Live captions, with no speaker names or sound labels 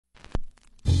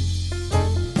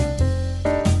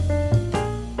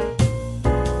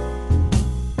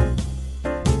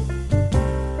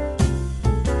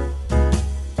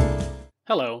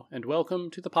Hello, and welcome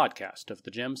to the podcast of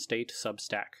the Gem State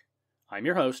Substack. I'm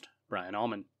your host, Brian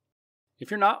Allman.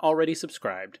 If you're not already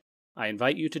subscribed, I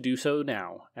invite you to do so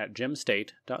now at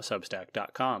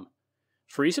gemstate.substack.com.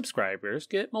 Free subscribers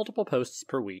get multiple posts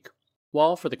per week,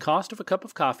 while for the cost of a cup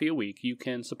of coffee a week, you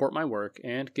can support my work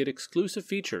and get exclusive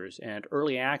features and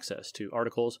early access to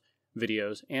articles,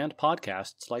 videos, and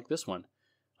podcasts like this one.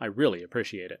 I really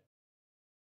appreciate it.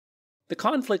 The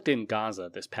conflict in Gaza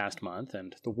this past month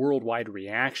and the worldwide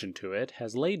reaction to it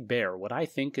has laid bare what I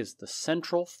think is the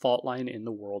central fault line in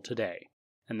the world today,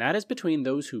 and that is between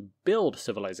those who build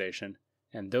civilization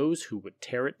and those who would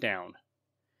tear it down.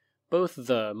 Both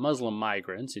the Muslim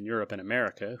migrants in Europe and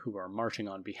America who are marching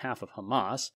on behalf of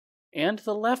Hamas, and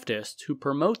the leftists who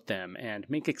promote them and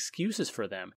make excuses for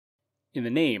them in the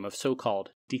name of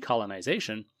so-called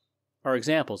decolonization, are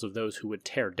examples of those who would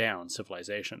tear down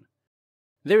civilization.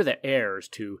 They're the heirs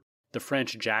to the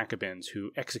French Jacobins who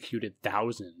executed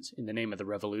thousands in the name of the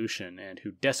revolution and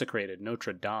who desecrated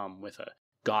Notre Dame with a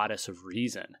goddess of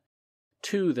reason,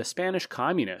 to the Spanish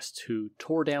communists who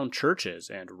tore down churches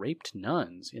and raped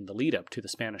nuns in the lead-up to the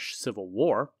Spanish Civil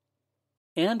War,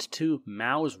 and to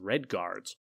Mao's Red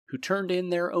Guards who turned in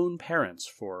their own parents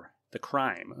for the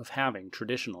crime of having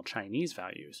traditional Chinese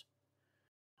values.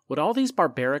 What all these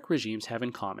barbaric regimes have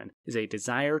in common is a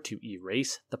desire to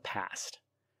erase the past.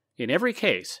 In every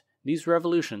case, these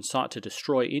revolutions sought to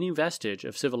destroy any vestige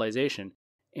of civilization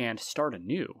and start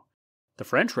anew. The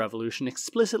French Revolution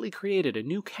explicitly created a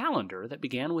new calendar that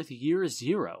began with year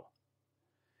zero.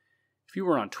 If you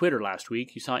were on Twitter last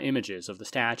week, you saw images of the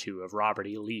statue of Robert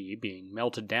E. Lee being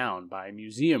melted down by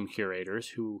museum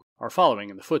curators who are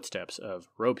following in the footsteps of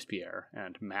Robespierre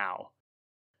and Mao.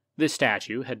 This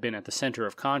statue had been at the center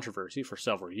of controversy for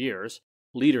several years.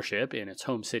 Leadership in its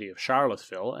home city of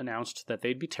Charlottesville announced that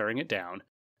they'd be tearing it down,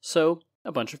 so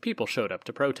a bunch of people showed up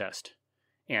to protest.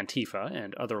 Antifa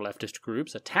and other leftist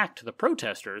groups attacked the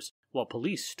protesters while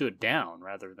police stood down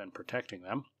rather than protecting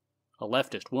them. A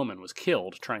leftist woman was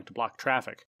killed trying to block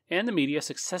traffic, and the media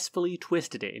successfully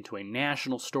twisted it into a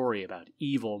national story about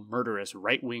evil, murderous,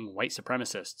 right-wing white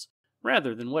supremacists,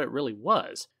 rather than what it really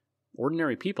was.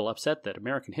 Ordinary people upset that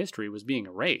American history was being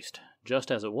erased, just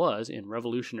as it was in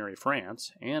revolutionary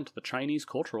France and the Chinese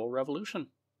Cultural Revolution.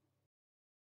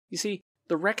 You see,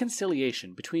 the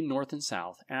reconciliation between North and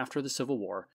South after the Civil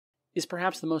War is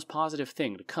perhaps the most positive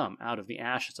thing to come out of the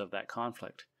ashes of that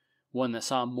conflict, one that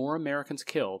saw more Americans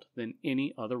killed than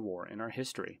any other war in our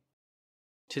history.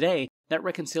 Today, that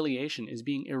reconciliation is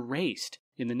being erased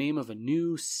in the name of a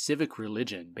new civic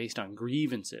religion based on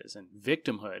grievances and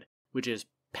victimhood, which is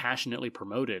passionately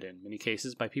promoted in many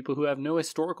cases by people who have no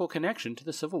historical connection to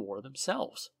the Civil War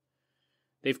themselves.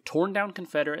 They've torn down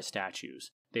Confederate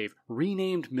statues. They've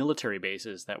renamed military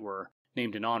bases that were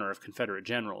named in honor of Confederate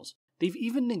generals. They've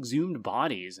even exhumed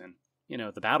bodies, and,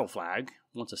 the battle flag,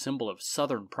 once a symbol of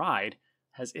Southern pride,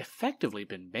 has effectively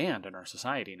been banned in our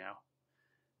society now.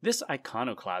 This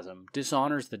iconoclasm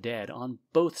dishonors the dead on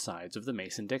both sides of the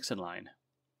Mason-Dixon line.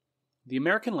 The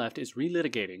American left is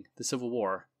relitigating the Civil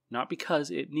War not because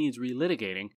it needs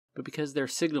relitigating, but because they're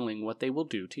signaling what they will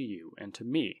do to you and to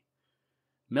me.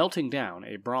 Melting down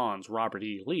a bronze Robert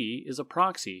E. Lee is a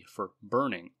proxy for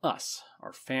burning us,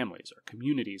 our families, our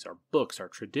communities, our books, our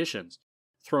traditions,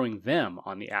 throwing them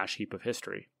on the ash heap of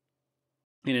history.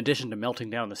 In addition to melting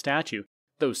down the statue,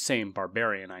 those same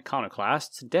barbarian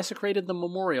iconoclasts desecrated the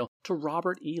memorial to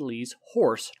Robert E. Lee's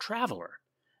horse Traveler,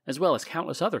 as well as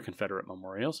countless other Confederate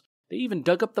memorials. They even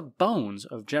dug up the bones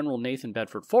of General Nathan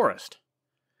Bedford Forrest.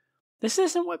 This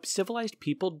isn't what civilized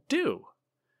people do.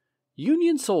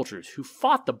 Union soldiers who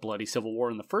fought the bloody Civil War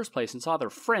in the first place and saw their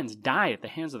friends die at the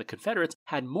hands of the Confederates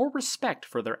had more respect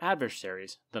for their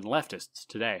adversaries than leftists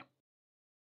today.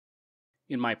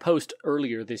 In my post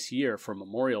earlier this year for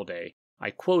Memorial Day,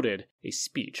 I quoted a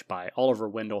speech by Oliver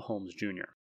Wendell Holmes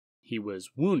Jr. He was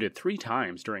wounded 3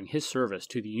 times during his service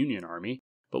to the Union Army,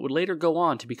 but would later go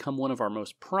on to become one of our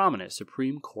most prominent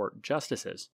Supreme Court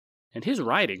justices, and his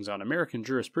writings on American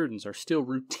jurisprudence are still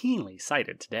routinely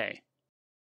cited today.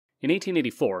 In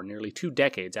 1884, nearly 2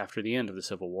 decades after the end of the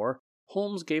Civil War,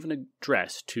 Holmes gave an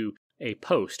address to a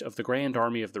post of the Grand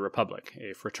Army of the Republic,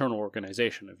 a fraternal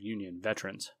organization of Union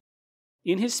veterans.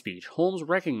 In his speech, Holmes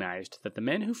recognized that the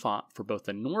men who fought for both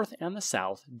the North and the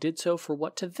South did so for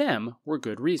what to them were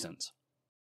good reasons.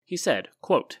 He said,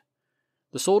 quote,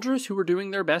 "The soldiers who were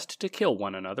doing their best to kill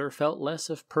one another felt less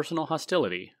of personal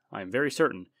hostility, I am very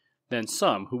certain, than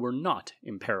some who were not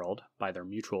imperiled by their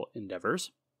mutual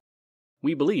endeavors.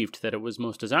 We believed that it was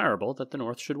most desirable that the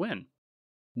North should win.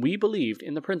 We believed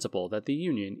in the principle that the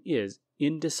Union is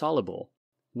indissoluble.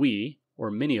 We,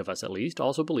 or many of us at least,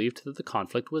 also believed that the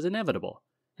conflict was inevitable,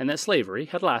 and that slavery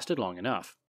had lasted long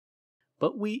enough.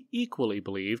 But we equally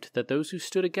believed that those who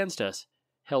stood against us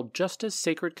held just as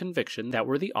sacred conviction that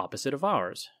were the opposite of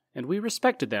ours, and we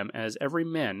respected them as every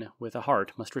man with a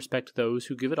heart must respect those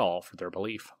who give it all for their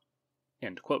belief."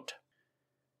 End quote.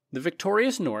 The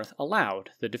victorious North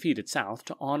allowed the defeated South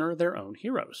to honor their own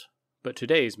heroes, but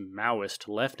today's Maoist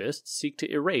leftists seek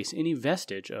to erase any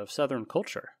vestige of Southern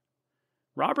culture.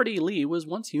 Robert E. Lee was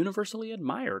once universally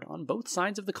admired on both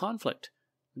sides of the conflict,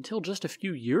 until just a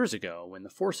few years ago when the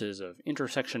forces of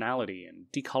intersectionality and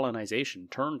decolonization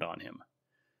turned on him.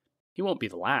 He won't be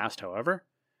the last, however.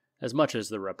 As much as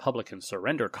the Republican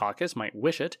Surrender Caucus might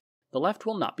wish it, the left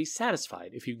will not be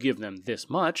satisfied if you give them this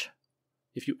much.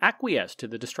 If you acquiesce to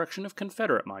the destruction of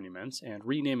Confederate monuments and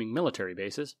renaming military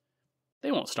bases,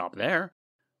 they won't stop there.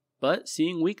 But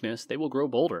seeing weakness, they will grow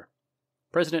bolder.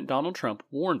 President Donald Trump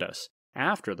warned us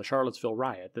after the Charlottesville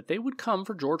riot that they would come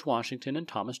for George Washington and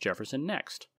Thomas Jefferson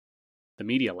next. The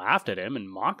media laughed at him and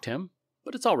mocked him,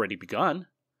 but it's already begun.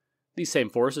 These same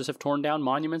forces have torn down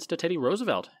monuments to Teddy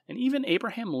Roosevelt and even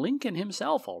Abraham Lincoln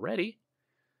himself already.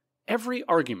 Every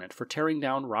argument for tearing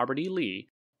down Robert E. Lee,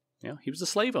 he was a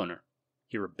slave owner.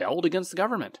 He rebelled against the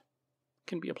government,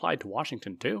 can be applied to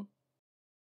Washington too.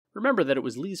 Remember that it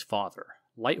was Lee's father,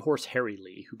 Light Horse Harry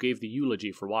Lee, who gave the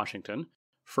eulogy for Washington,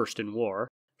 first in war,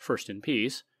 first in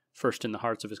peace, first in the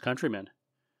hearts of his countrymen.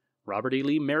 Robert E.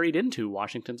 Lee married into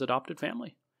Washington's adopted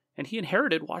family, and he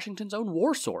inherited Washington's own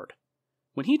war sword.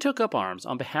 When he took up arms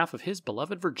on behalf of his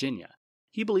beloved Virginia,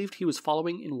 he believed he was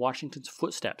following in Washington's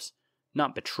footsteps,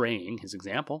 not betraying his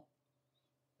example.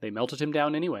 They melted him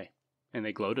down anyway, and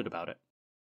they gloated about it.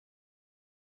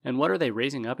 And what are they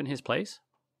raising up in his place?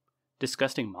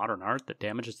 Disgusting modern art that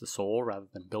damages the soul rather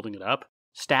than building it up.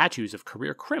 Statues of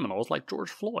career criminals like George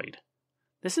Floyd.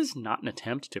 This is not an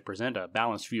attempt to present a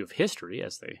balanced view of history,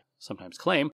 as they sometimes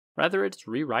claim. Rather, it's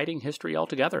rewriting history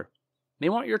altogether. They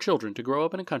want your children to grow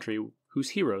up in a country whose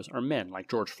heroes are men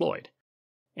like George Floyd,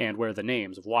 and where the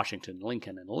names of Washington,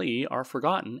 Lincoln, and Lee are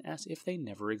forgotten as if they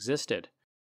never existed.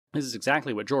 This is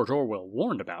exactly what George Orwell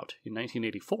warned about in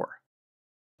 1984.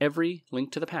 Every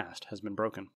link to the past has been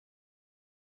broken.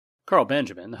 Carl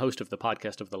Benjamin, the host of the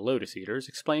podcast of the Lotus Eaters,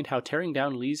 explained how tearing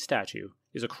down Lee's statue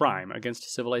is a crime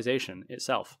against civilization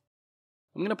itself.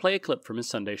 I'm going to play a clip from his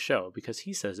Sunday show because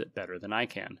he says it better than I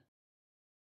can.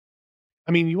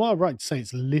 I mean, you are right to say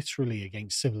it's literally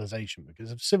against civilization,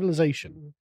 because if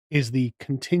civilization is the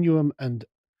continuum and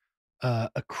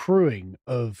accruing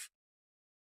of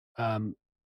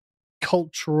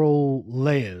cultural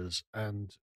layers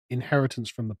and inheritance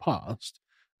from the past,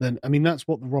 then, I mean, that's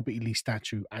what the Robert E. Lee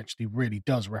statue actually really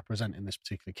does represent in this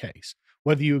particular case.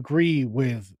 Whether you agree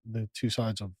with the two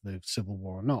sides of the Civil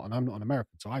War or not, and I'm not an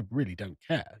American, so I really don't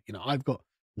care. I've got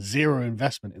zero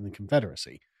investment in the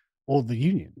Confederacy or the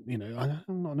Union. I'm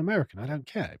not an American. I don't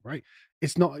care, right?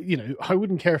 It's not, I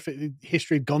wouldn't care if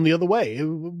history had gone the other way.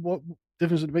 What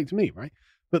difference would it make to me, right?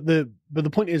 But the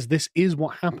point is, this is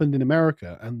what happened in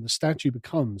America, and the statue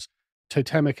becomes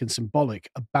totemic and symbolic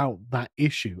about that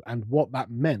issue and what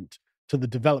that meant to the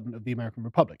development of the American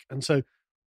Republic. And so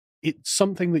it's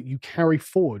something that you carry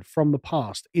forward from the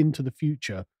past into the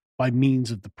future by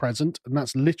means of the present. And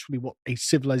that's literally what a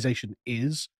civilization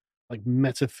is, like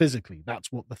metaphysically. That's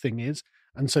what the thing is.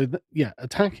 And so,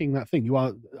 attacking that thing,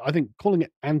 I think calling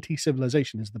it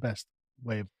anti-civilization is the best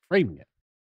way of framing it.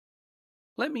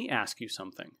 Let me ask you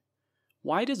something.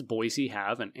 Why does Boise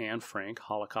have an Anne Frank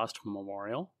Holocaust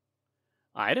Memorial?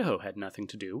 Idaho had nothing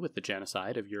to do with the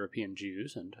genocide of European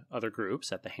Jews and other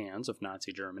groups at the hands of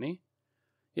Nazi Germany.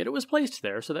 Yet it was placed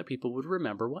there so that people would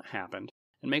remember what happened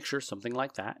and make sure something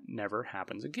like that never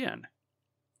happens again.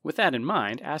 With that in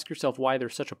mind, ask yourself why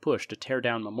there's such a push to tear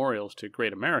down memorials to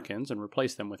great Americans and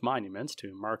replace them with monuments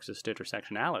to Marxist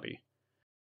intersectionality.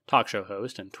 Talk show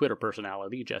host and Twitter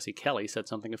personality Jesse Kelly said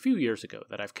something a few years ago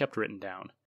that I've kept written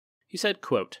down. He said,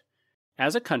 quote,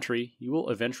 "As a country, you will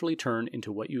eventually turn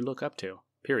into what you look up to,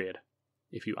 period.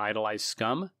 If you idolize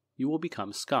scum, you will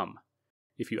become scum.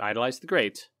 If you idolize the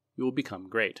greats, you will become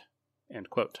great." End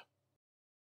quote.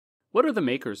 What are the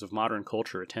makers of modern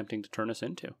culture attempting to turn us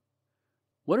into?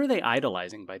 What are they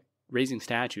idolizing by raising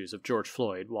statues of George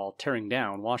Floyd while tearing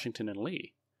down Washington and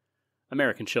Lee?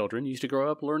 American children used to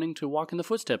grow up learning to walk in the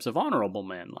footsteps of honorable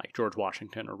men like George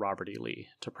Washington or Robert E. Lee,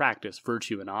 to practice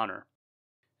virtue and honor.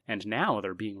 And now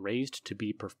they're being raised to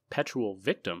be perpetual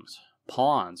victims,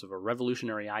 pawns of a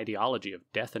revolutionary ideology of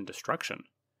death and destruction.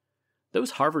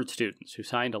 Those Harvard students who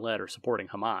signed a letter supporting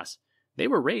Hamas, they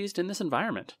were raised in this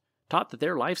environment, taught that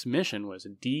their life's mission was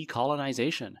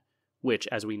decolonization, which,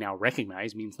 as we now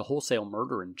recognize, means the wholesale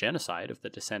murder and genocide of the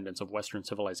descendants of Western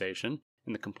civilization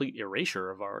and the complete erasure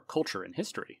of our culture and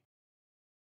history.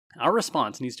 Our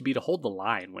response needs to be to hold the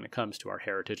line when it comes to our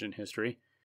heritage and history.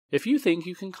 If you think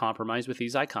you can compromise with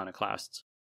these iconoclasts,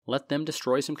 let them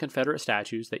destroy some Confederate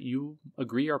statues that you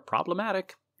agree are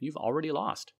problematic, you've already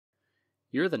lost.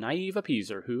 You're the naive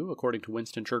appeaser who, according to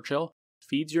Winston Churchill,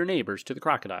 feeds your neighbors to the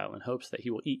crocodile in hopes that he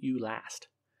will eat you last.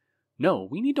 No,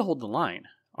 we need to hold the line.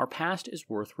 Our past is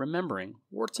worth remembering,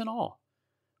 warts and all.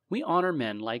 We honor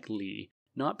men like Lee,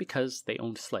 not because they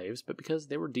owned slaves, but because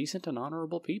they were decent and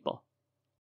honorable people.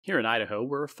 Here in Idaho,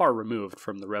 we're far removed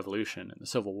from the Revolution and the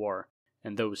Civil War,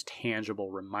 and those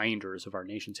tangible reminders of our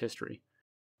nation's history.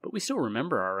 But we still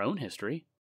remember our own history.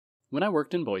 When I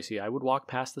worked in Boise, I would walk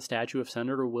past the statue of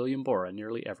Senator William Borah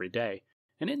nearly every day,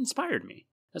 and it inspired me,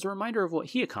 as a reminder of what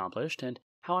he accomplished and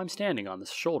how I'm standing on the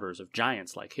shoulders of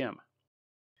giants like him.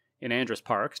 In Andrus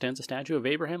Park stands a statue of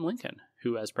Abraham Lincoln,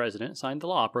 who as president signed the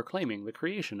law proclaiming the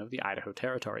creation of the Idaho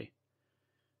Territory.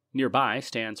 Nearby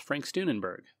stands Frank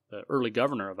Steunenberg, the early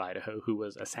governor of Idaho who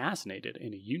was assassinated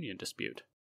in a Union dispute.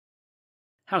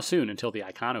 How soon until the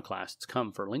iconoclasts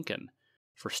come for Lincoln,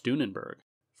 for Steunenberg,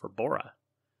 for Borah?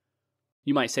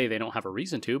 You might say they don't have a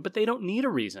reason to, but they don't need a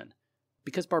reason,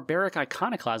 because barbaric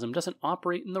iconoclasm doesn't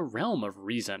operate in the realm of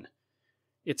reason.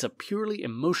 It's a purely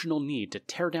emotional need to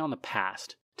tear down the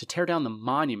past, to tear down the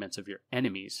monuments of your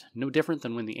enemies, no different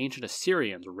than when the ancient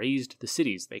Assyrians razed the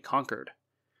cities they conquered.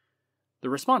 The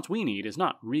response we need is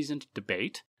not reasoned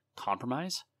debate,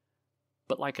 compromise,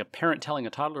 but like a parent telling a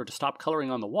toddler to stop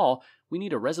coloring on the wall, we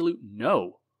need a resolute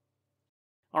no.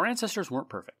 Our ancestors weren't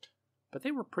perfect, but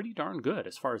they were pretty darn good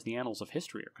as far as the annals of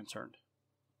history are concerned.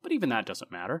 But even that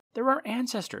doesn't matter. They're our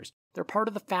ancestors. They're part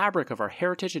of the fabric of our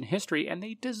heritage and history, and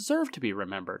they deserve to be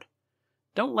remembered.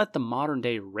 Don't let the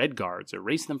modern-day Red Guards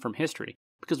erase them from history,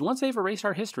 because once they've erased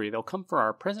our history, they'll come for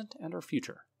our present and our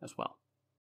future as well.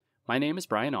 My name is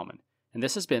Brian Allman, and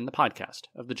this has been the podcast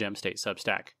of the Gem State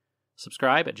Substack.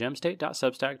 Subscribe at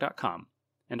gemstate.substack.com,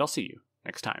 and I'll see you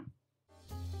next time.